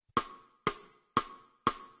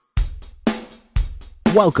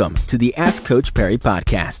Welcome to the Ask Coach Perry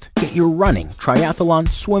podcast. Get your running, triathlon,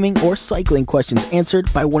 swimming, or cycling questions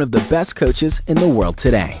answered by one of the best coaches in the world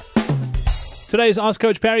today. Today's Ask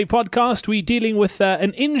Coach Perry podcast, we're dealing with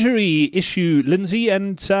an injury issue, Lindsay,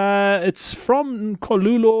 and it's from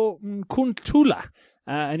Nkolulo Nkuntula.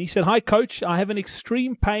 And he said, "Hi, Coach. I have an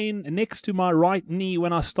extreme pain next to my right knee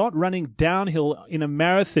when I start running downhill in a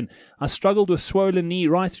marathon. I struggled with swollen knee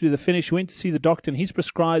right through the finish. Went to see the doctor, and he's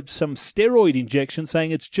prescribed some steroid injection,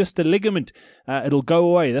 saying it's just a ligament. It'll go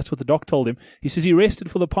away." That's what the doc told him. He says he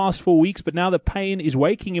rested for the past 4 weeks, but now the pain is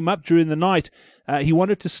waking him up during the night. He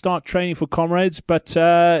wanted to start training for Comrades, but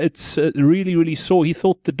it's really, really sore. He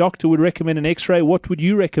thought the doctor would recommend an X-ray. What would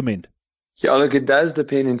you recommend? Yeah, look, it does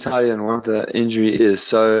depend entirely on what the injury is.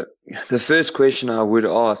 So the first question I would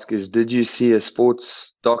ask is, did you see a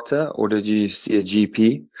sports doctor or did you see a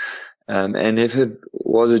GP? And if it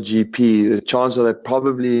was a GP, the chances are they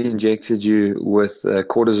probably injected you with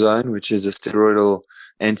cortisone, which is a steroidal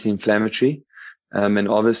anti-inflammatory. And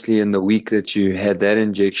obviously in the week that you had that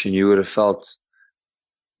injection, you would have felt,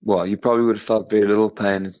 well, you probably would have felt very little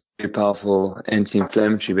pain. It's a very powerful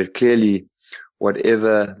anti-inflammatory, but clearly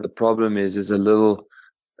whatever the problem is a little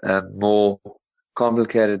more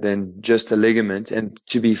complicated than just a ligament. And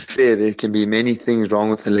to be fair, there can be many things wrong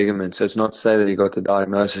with the ligament. So it's not to say that he got the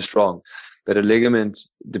diagnosis wrong, but a ligament,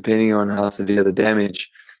 depending on how severe the damage,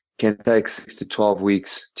 can take 6 to 12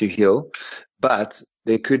 weeks to heal. But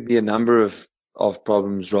there could be a number of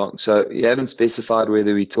problems wrong. So you haven't specified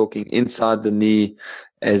whether we're talking inside the knee,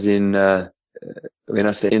 as in, when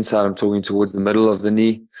I say inside, I'm talking towards the middle of the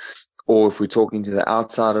knee, or if we're talking to the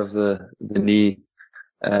outside of the knee,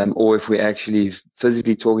 or if we're actually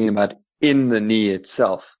physically talking about in the knee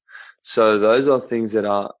itself. So those are things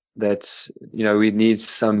that we need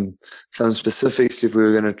some specifics if we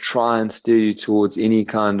were going to try and steer you towards any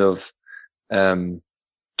kind of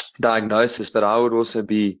diagnosis. But I would also I'd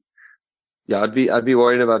be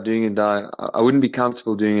worried about doing I wouldn't be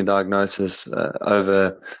comfortable doing a diagnosis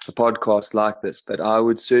over a podcast like this, but I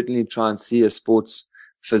would certainly try and see a sports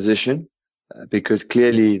physician, because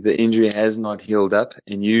clearly the injury has not healed up,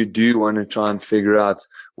 and you do want to try and figure out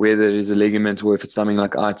whether it is a ligament, or if it's something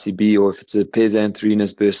like ITB, or if it's a pes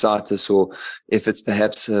antherinus bursitis, or if it's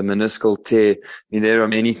perhaps a meniscal tear. I mean, there are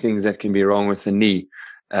many things that can be wrong with the knee,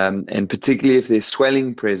 and particularly if there's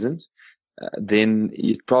swelling present, then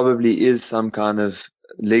it probably is some kind of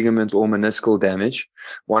ligament or meniscal damage,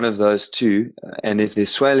 one of those two. And if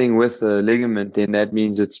there's swelling with the ligament, then that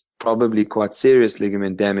means it's probably quite serious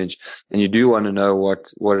ligament damage. And you do want to know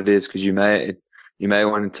what it is, because you may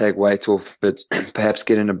want to take weight off it, perhaps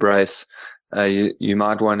get in a brace. You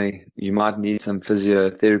might need some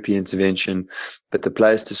physiotherapy intervention, but the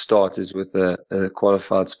place to start is with a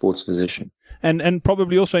qualified sports physician. And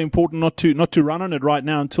probably also important not to run on it right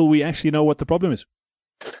now until we actually know what the problem is.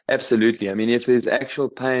 Absolutely. I mean, if there's actual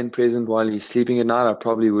pain present while he's sleeping at night, I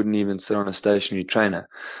probably wouldn't even sit on a stationary trainer.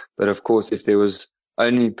 But of course, if there was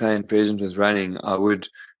only pain present with running, I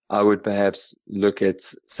would perhaps look at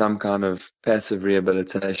some kind of passive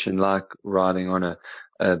rehabilitation, like riding on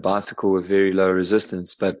a bicycle with very low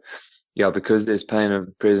resistance. But yeah, because there's pain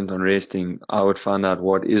present on resting, I would find out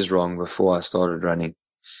what is wrong before I started running.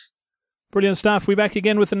 Brilliant stuff. We're back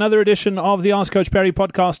again with another edition of the Ask Coach Perry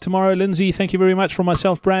podcast tomorrow. Lindsay, thank you very much. From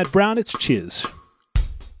myself, Brad Brown, it's cheers.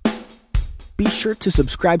 Be sure to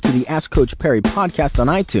subscribe to the Ask Coach Perry podcast on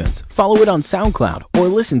iTunes, follow it on SoundCloud, or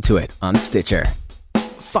listen to it on Stitcher.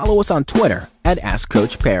 Follow us on Twitter at Ask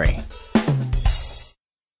Coach Perry.